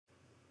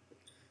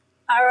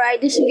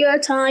Alright, this is your girl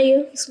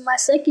Tanya. This is my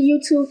second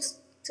YouTube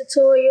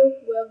tutorial,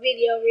 well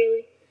video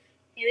really.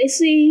 And let's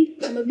see,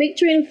 I'm a big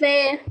Trina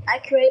fan. I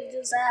created a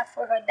design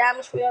for her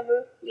Diamonds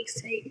Forever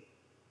mixtape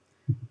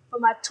for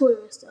my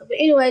Twitter and stuff. But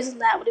anyways, it's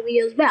not what the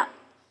video is about.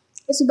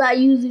 It's about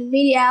using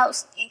Midi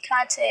outs in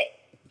Kontakt.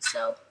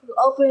 So we'll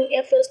open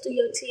FL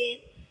Studio 10.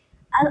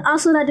 I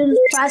also not do this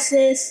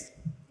process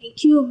in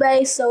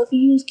Cubase, so if you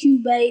use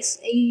Cubase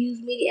and you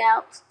use Midi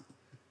outs,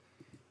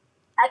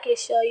 I can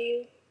show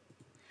you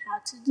how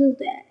to do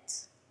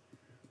that.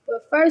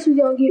 But first we're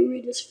gonna get rid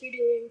of this 3D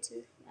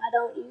limiter. I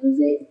don't use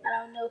it. I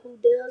don't know who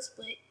does,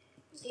 but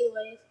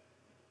anyways.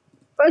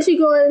 First you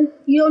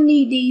don't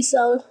need these,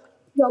 so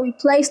you're gonna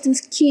replace this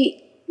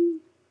kit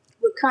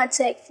with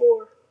Kontakt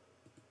 4.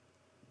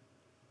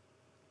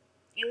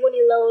 And when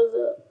it loads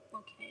up,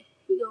 okay,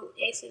 you're gonna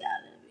exit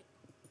out of it.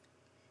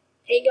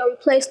 And you're gonna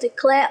replace the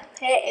clap,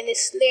 hat, and the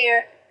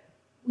snare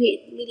with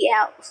Midi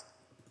outs.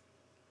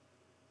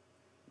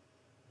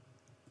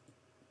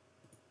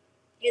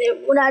 And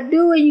then when I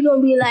do it, you're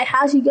gonna be like,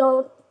 how's you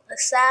gonna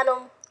assign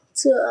them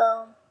to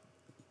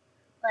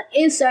an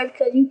insert,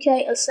 because you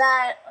can't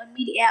assign a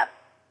Midi out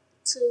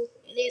to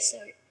an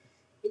insert.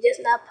 It's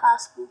just not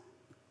possible.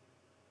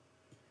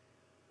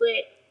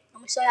 But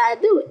I'm gonna show you how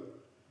to do it.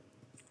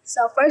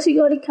 So first you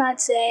go to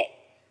Kontakt,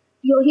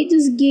 you're gonna hit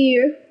this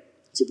gear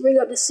to bring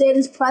up the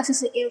settings,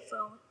 processing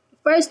info. The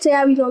first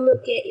tab you're gonna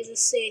look at is the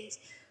settings.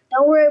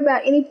 Don't worry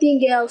about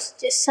anything else,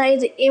 just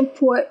change the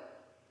import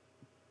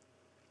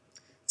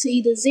to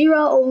either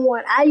 0 or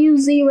 1. I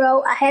use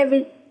 0. I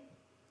haven't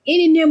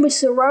any numbers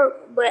to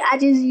work, but I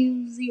just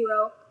use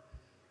 0.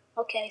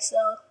 Okay, so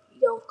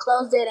you're gonna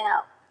close that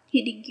out.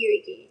 Hit the gear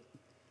again.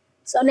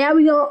 So now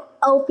we're gonna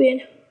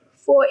open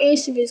 4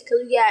 instruments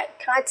because we got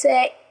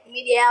Kontakt,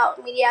 Midi out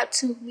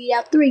 2, Midi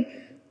out 3.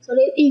 So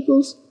that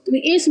equals 3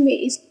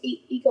 instruments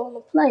is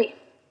gonna play.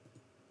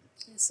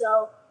 And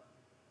so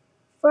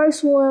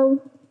first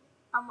one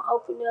I'm gonna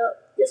open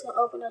up. Just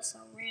gonna open up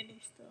some random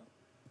stuff.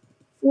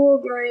 Full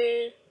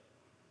grain.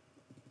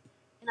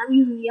 And I'm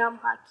using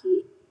Yamaha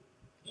kit.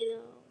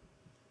 And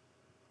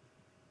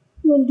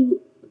we're gonna do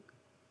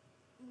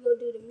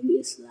the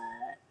muted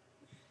slide.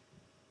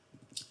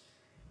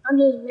 I'm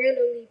just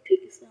randomly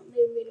picking something. Let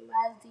me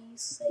minimize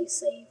these. Say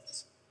save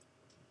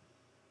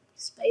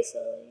space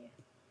over there.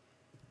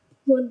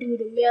 We're gonna do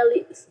the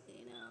melodies, and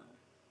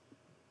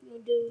we're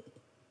gonna do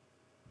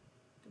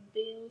the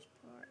bells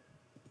part.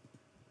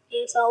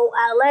 And so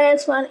our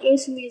last final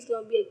instrument is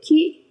gonna be a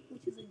kit,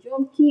 which is a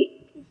drum kit.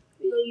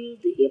 We're gonna use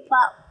the hip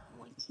hop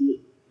one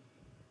kit.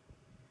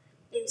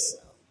 And so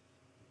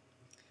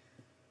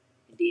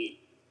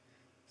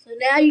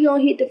now you're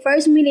gonna hit the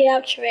first Midi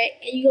out track,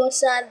 and you're gonna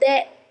assign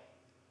that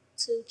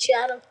to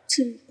channel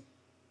 2.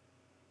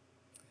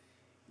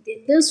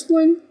 Then this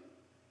one,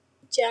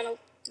 channel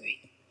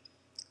 3.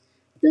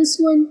 This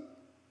one,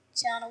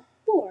 channel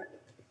 4.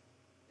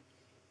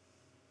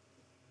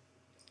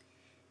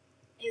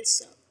 And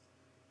so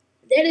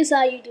that is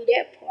how you do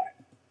that part.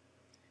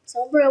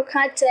 So I'm bring up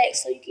Kontakt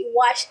so you can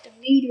watch the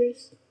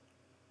meters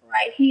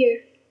right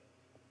here.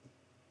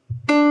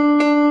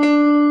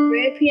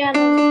 Red piano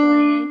is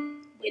playing,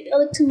 but the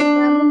other two is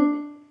not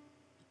moving.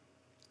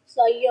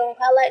 So you're gonna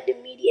highlight the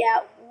Midi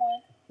out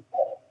 1.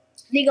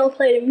 They're gonna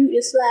play the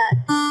muted slide.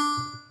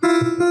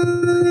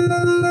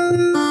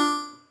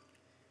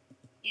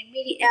 And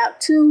Midi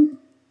out 2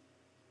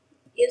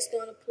 is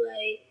gonna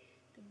play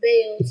the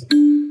bells.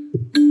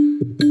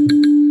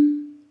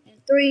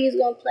 And 3 is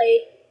gonna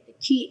play the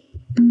kit.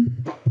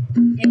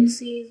 And you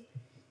see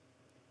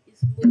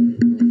it's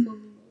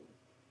moving.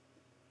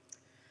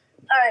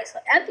 Alright, so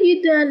after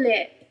you've done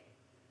that,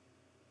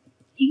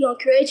 you're gonna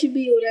create your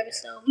beat or whatever.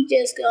 So we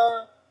just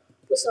gonna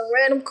put some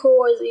random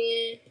chords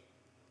in.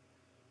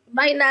 It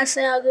might not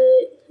sound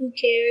good, who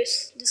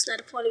cares? This is not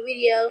the point of the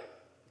video.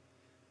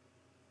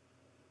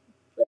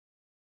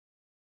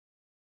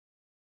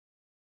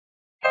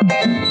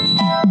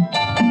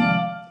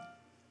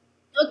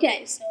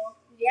 Okay, so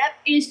we have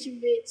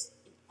instruments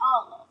in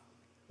all of them.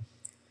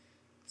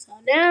 So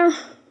now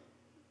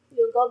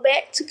we'll go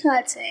back to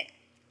Kontakt.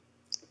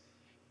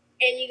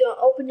 And you're going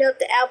to open up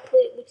the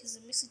output, which is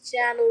the mixer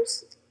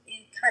channels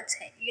in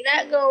Kontakt. You're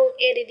not going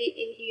to edit it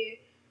in here,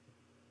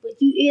 but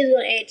you is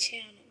going to add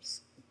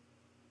channels.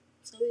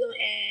 So we're going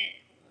to add,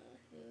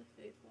 1,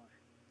 2, 3, 4.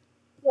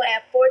 We're going to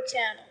add 4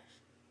 channels.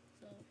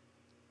 So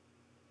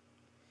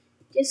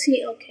just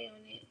hit OK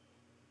on it.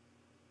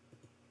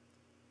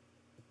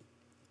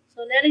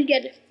 So now that you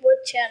got the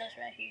 4 channels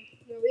right here, you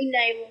can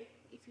rename them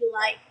if you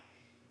like.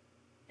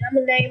 And I'm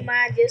going to name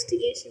mine just the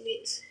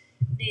instruments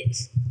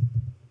that's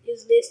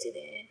is listed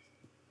as.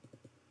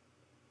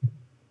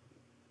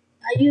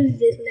 I usually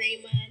just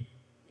name mine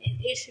as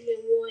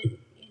instrument 1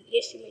 and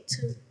instrument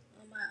 2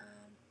 on my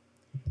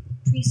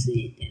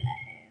preset that I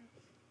have.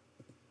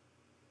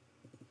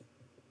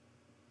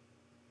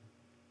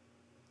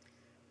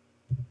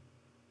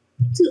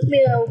 It took me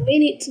a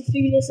minute to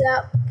figure this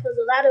out because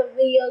a lot of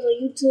videos on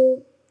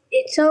YouTube,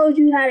 it shows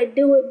you how to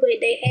do it,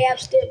 but they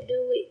half-step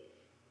do it.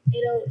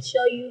 it'll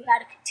show you how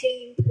to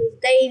continue because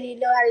they didn't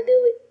know how to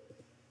do it.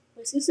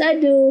 But since I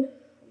do,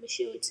 I'm gonna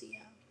show it to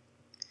y'all.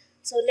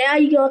 So now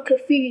you're gonna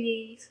configure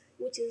these,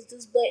 which is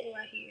this button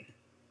right here.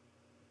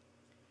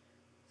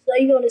 So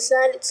you're gonna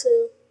assign it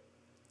to,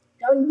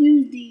 don't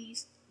use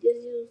these,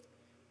 just use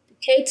the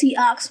KT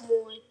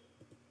aux1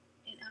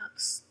 and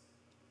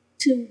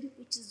aux2,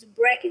 which is the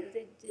brackets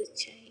that just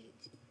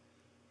changed.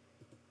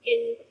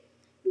 And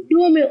do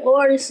them in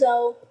order,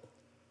 so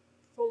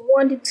from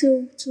 1 to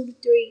 2, 2 to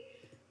 3,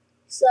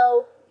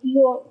 so you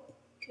won't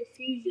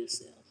confuse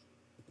yourself.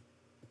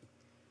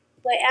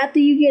 But after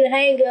you get a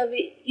hang of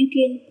it, you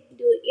can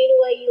do it any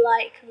way you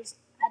like, because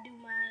I do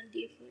mine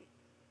different.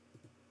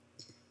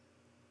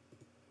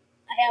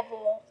 I have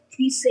a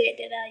preset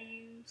that I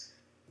use.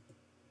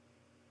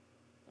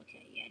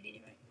 Okay, yeah, I did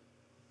it right.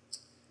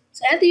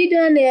 So after you've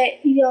done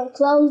that, you're going to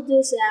close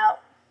this out,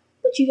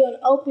 but you're going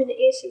to open the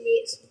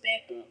instruments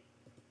back up.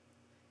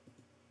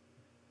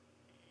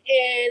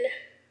 And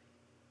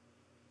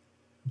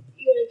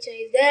you're going to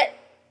change that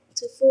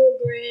to full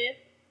gram.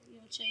 You're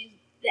going to change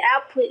the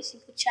outputs. You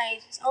can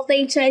change. The only thing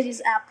you change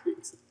is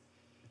outputs.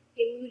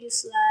 And move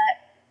this slide.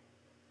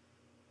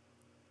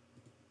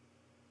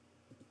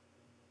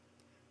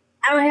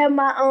 I don't have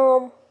my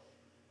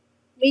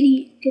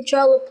MIDI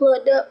controller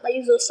plugged up. I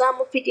use a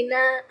Osama 49.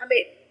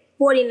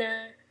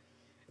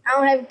 I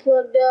don't have it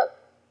plugged up,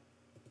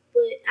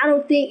 but I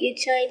don't think it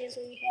changes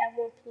when you have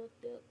one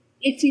plugged up.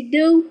 If you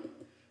do,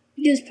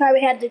 you just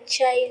probably have to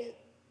change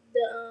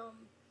the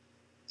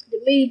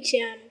MIDI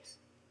channels.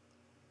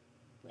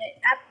 But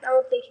I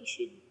don't think you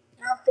should.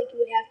 I don't think you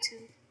would have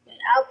to. But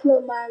I'll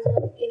plug mine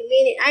up in a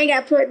minute. I ain't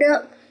got plugged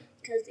up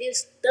because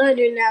it's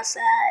thundering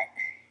outside,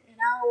 and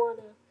I don't want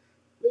to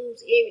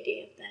lose every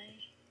damn thing.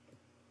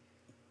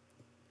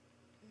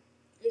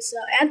 And so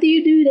after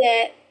you do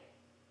that,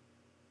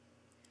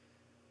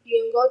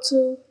 you're gonna go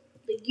to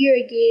the gear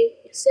again.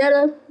 Instead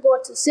of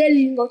going to settings,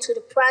 you can go to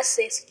the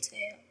processing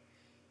tab.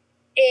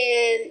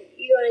 And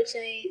you're gonna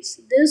change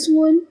this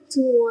one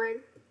to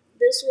 1,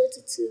 this one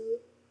to 2,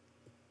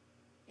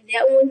 and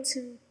that one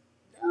to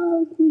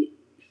 3.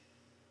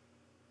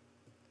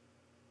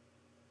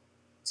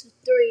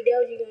 That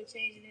was you're gonna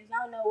change it as. I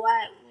don't know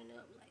why it went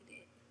up like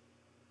that.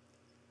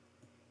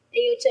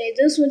 And you'll change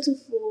this one to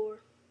 4.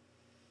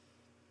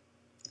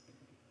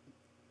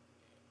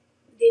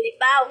 Then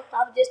if I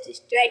was just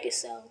distracted,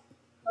 so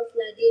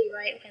hopefully I did it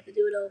right. I have to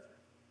do it over.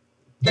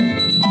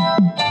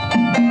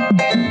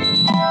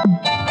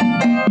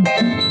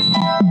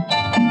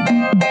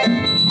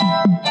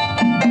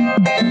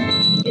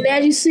 And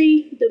as you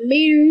see, the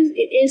meters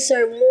in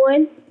insert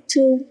 1,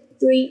 2,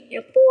 3,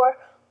 and 4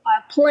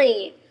 are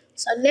playing.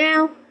 So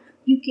now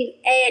you can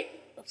add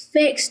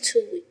effects to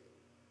it.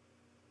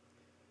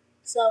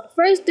 So the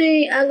first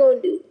thing I'm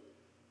going to do,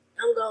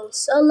 I'm going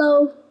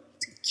solo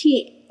to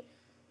kit.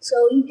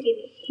 So you can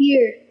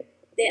hear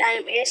that I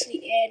am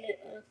actually adding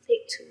an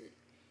effect to it.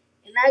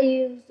 And I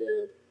use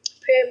the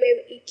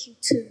Paramedic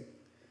EQ2.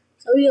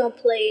 So we're going to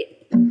play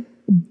it.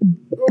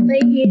 The only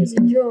thing here is a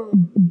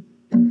drum.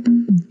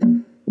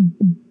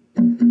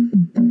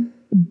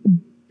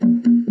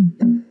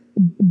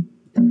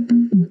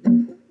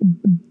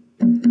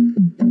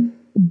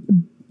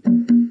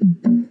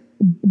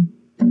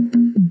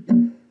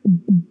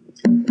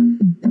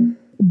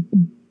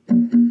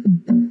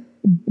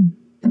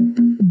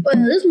 Well,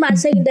 this is my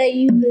second day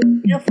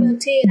using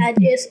FL10. I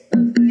just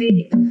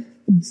upgraded.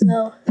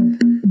 So,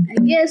 I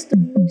guess the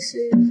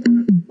mixers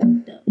are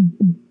fucked up.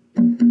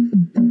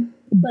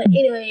 But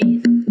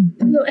anyways,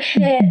 we're going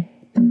to add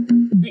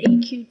an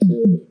EQ to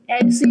it.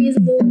 As you see, it's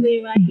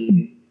moving right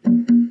here.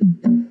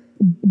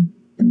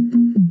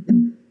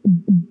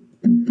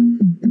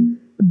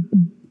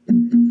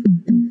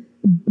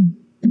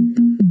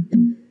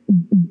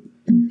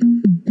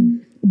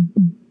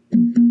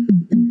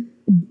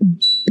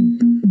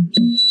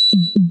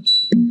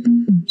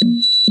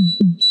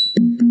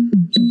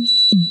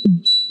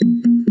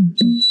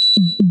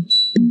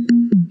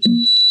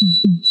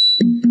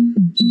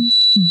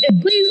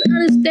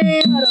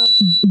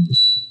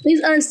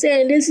 Please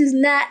understand this is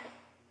not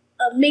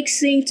a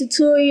mixing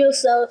tutorial,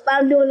 so if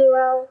I'm doing it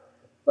wrong,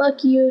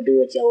 fuck you,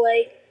 do it your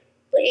way.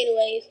 But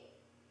anyways,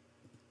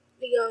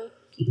 we gonna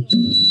keep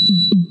going.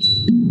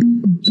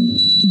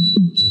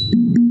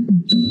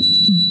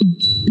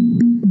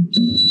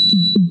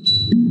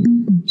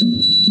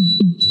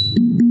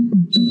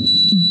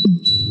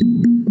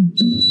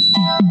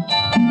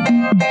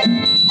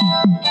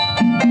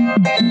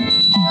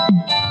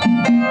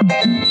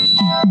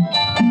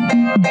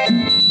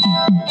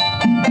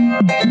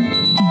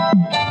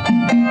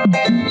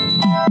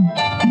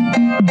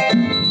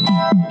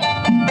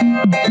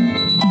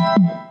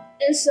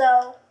 And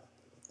so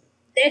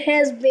that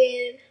has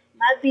been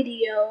my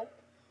video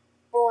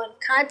on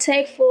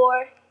Kontakt 4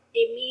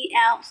 and Midi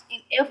Out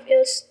in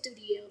FL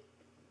Studio.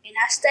 And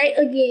I state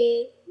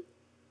again,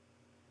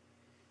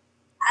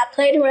 I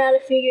played around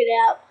and figured it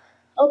out.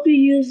 Hope you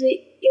use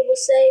it. It will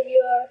save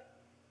your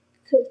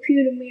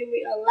computer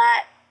memory a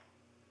lot.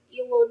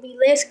 It will be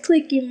less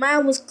clicking.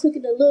 Mine was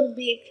clicking a little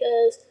bit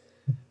because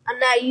I'm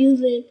not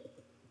using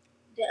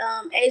the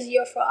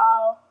AZO for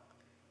all,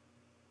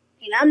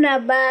 and I'm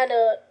not buying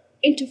a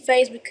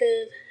interface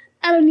because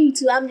I don't need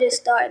to. I'm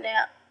just starting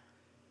out.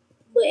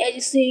 But as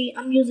you see,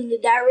 I'm using the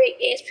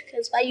DirectX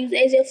because if I use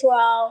AZO for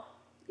all,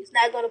 it's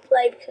not going to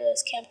play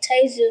because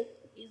Camtasia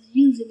is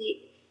using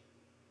it.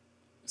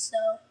 So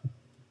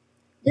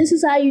this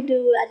is how you do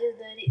it. I just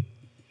done it.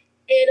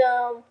 And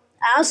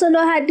I also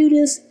know how to do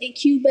this in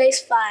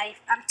Cubase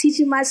 5. I'm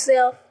teaching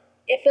myself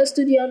FL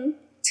Studio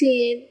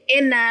 10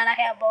 and 9. I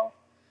have both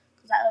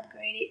because I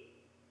upgraded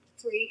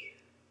free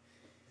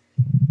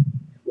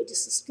with the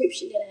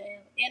subscription that I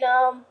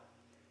have.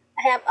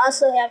 And I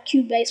also have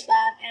Cubase 5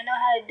 and I know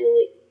how to do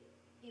it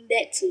in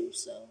that too.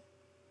 So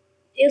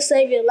it'll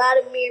save you a lot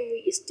of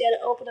memory instead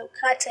of opening up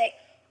Kontakt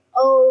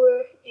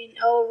over and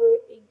over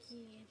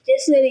again.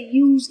 Just let it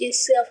use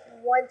itself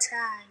one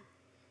time.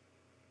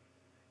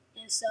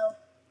 And so,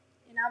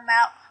 and I'm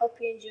out. Hope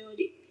you enjoyed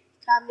it.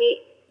 Comment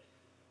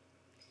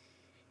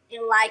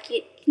and like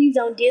it. Please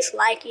don't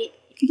dislike it.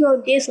 If you're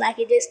going to dislike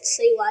it, just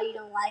say why you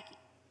don't like it.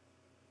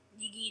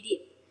 You get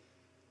it.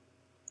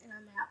 And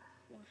I'm out.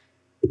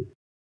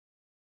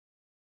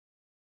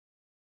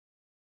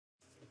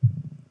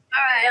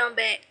 Alright, I'm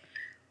back.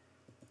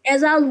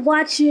 As I was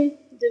watching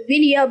the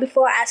video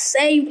before I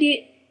saved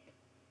it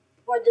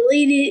or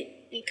deleted it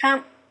in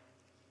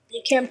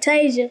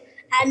Camtasia,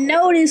 I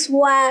noticed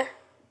why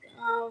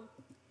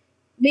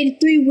Midi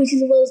 3, which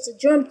was the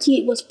drum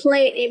kit, was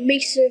playing in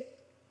Mixer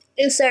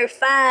Insert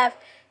 5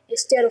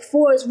 instead of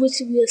 4,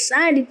 which we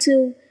assigned it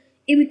to.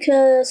 It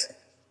because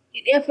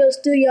in FL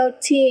Studio 10,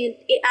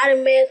 it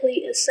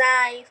automatically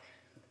assigns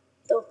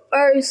the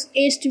first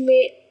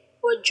instrument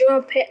or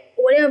drum pad,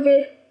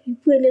 whatever you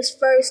put in this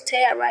first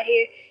tab right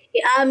here,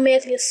 it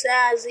automatically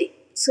assigns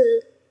it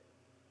to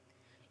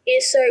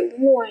insert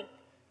 1.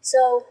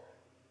 So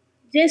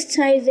just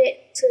change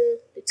that to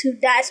the 2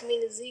 dots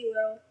meaning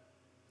 0.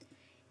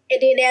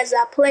 And then as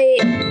I play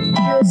it,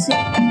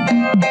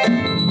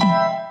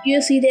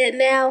 you'll see that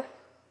now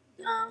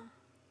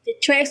the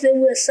tracks that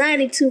we're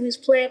assigning to is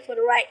playing for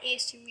the right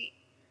instrument.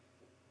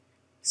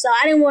 So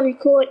I didn't want to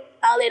record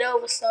all that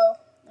over, so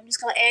I'm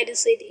just going to add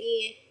this at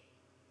the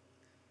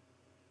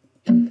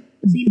end.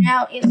 See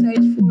now insert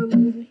 4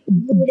 moving.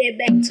 Move that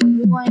back to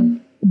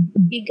 1.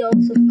 It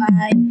goes to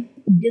 5.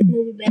 Just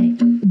move it back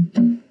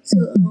to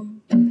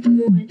 1.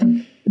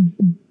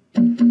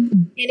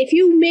 And if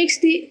you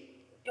mixed it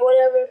or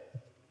whatever,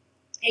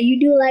 and you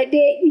do like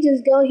that, you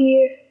just go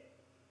here.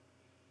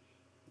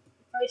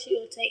 First you're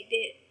gonna take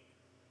that.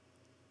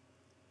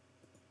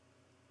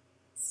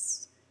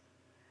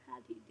 How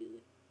do you do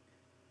it?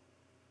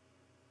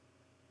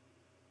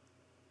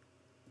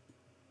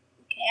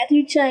 Okay, after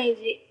you change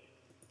it,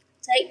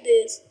 take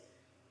this,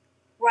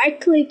 right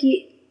click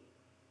it,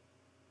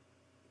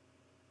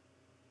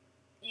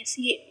 and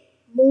see it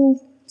move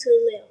to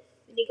the left.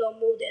 And you're gonna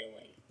move that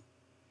away.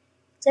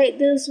 Take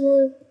this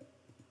one,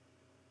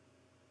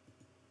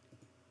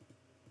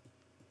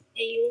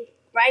 and you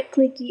right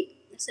click it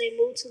and say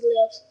move to the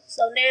left.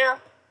 So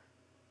now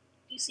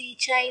you see it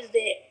changed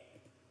that.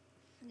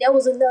 That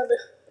was another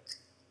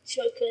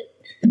shortcut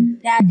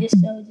that I just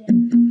showed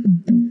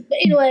you. But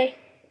anyway,